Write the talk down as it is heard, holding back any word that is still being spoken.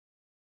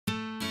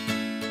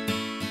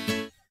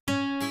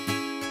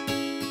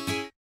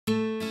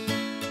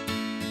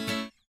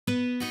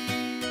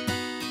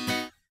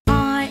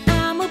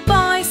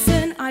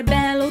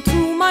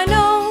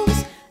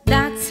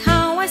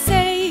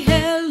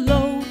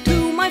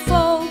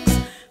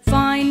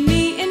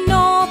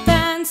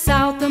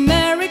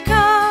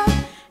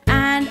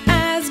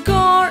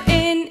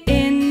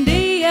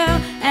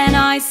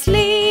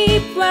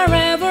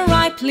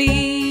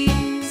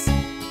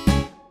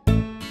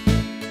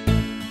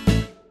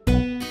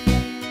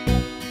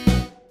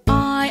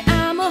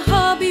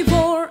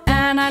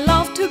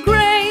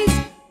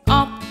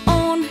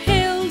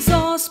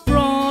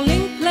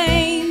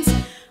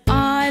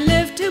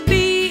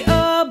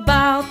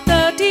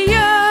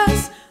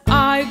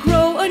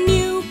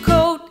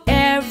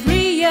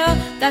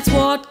That's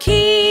what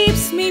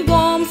keeps me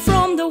warm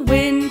from the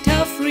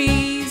winter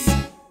freeze.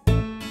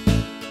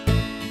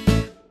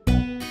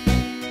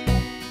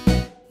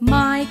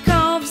 My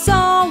calves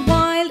are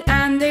wild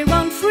and they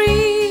run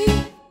free.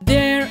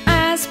 They're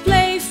as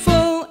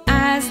playful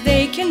as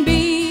they can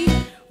be.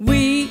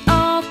 We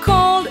are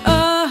called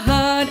a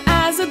herd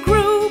as a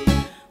group.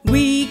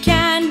 We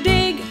can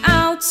dig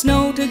out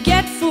snow to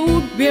get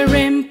food. We're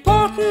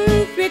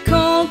important, we're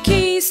called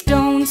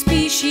keystone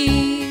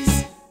species.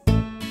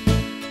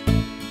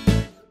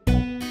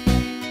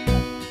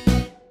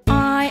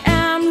 I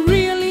am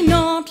really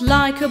not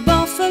like a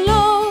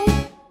buffalo.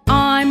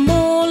 I'm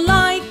more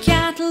like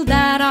cattle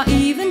that are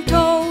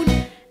even-toed.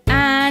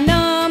 An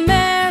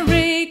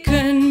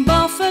American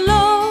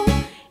buffalo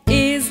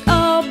is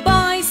a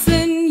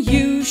bison,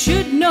 you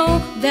should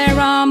know. There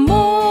are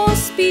more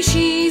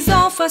species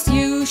of us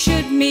you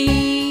should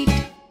meet.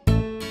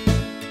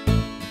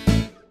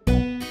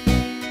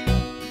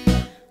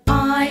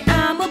 I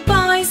am a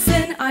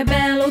bison, I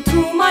bellow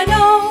through my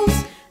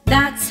nose.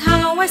 That's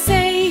how I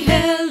say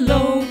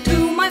hello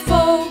to my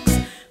folks.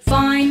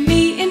 Find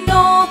me in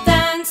North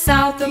and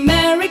South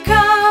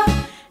America,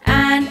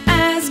 and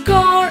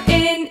Asgore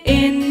in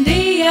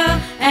India,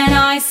 and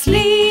I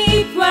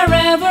sleep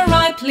wherever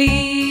I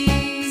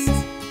please.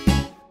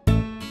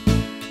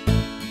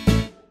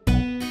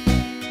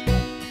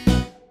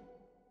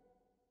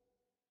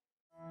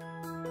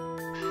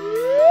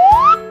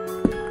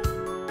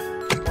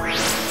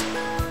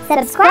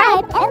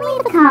 Subscribe and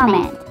leave a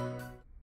comment.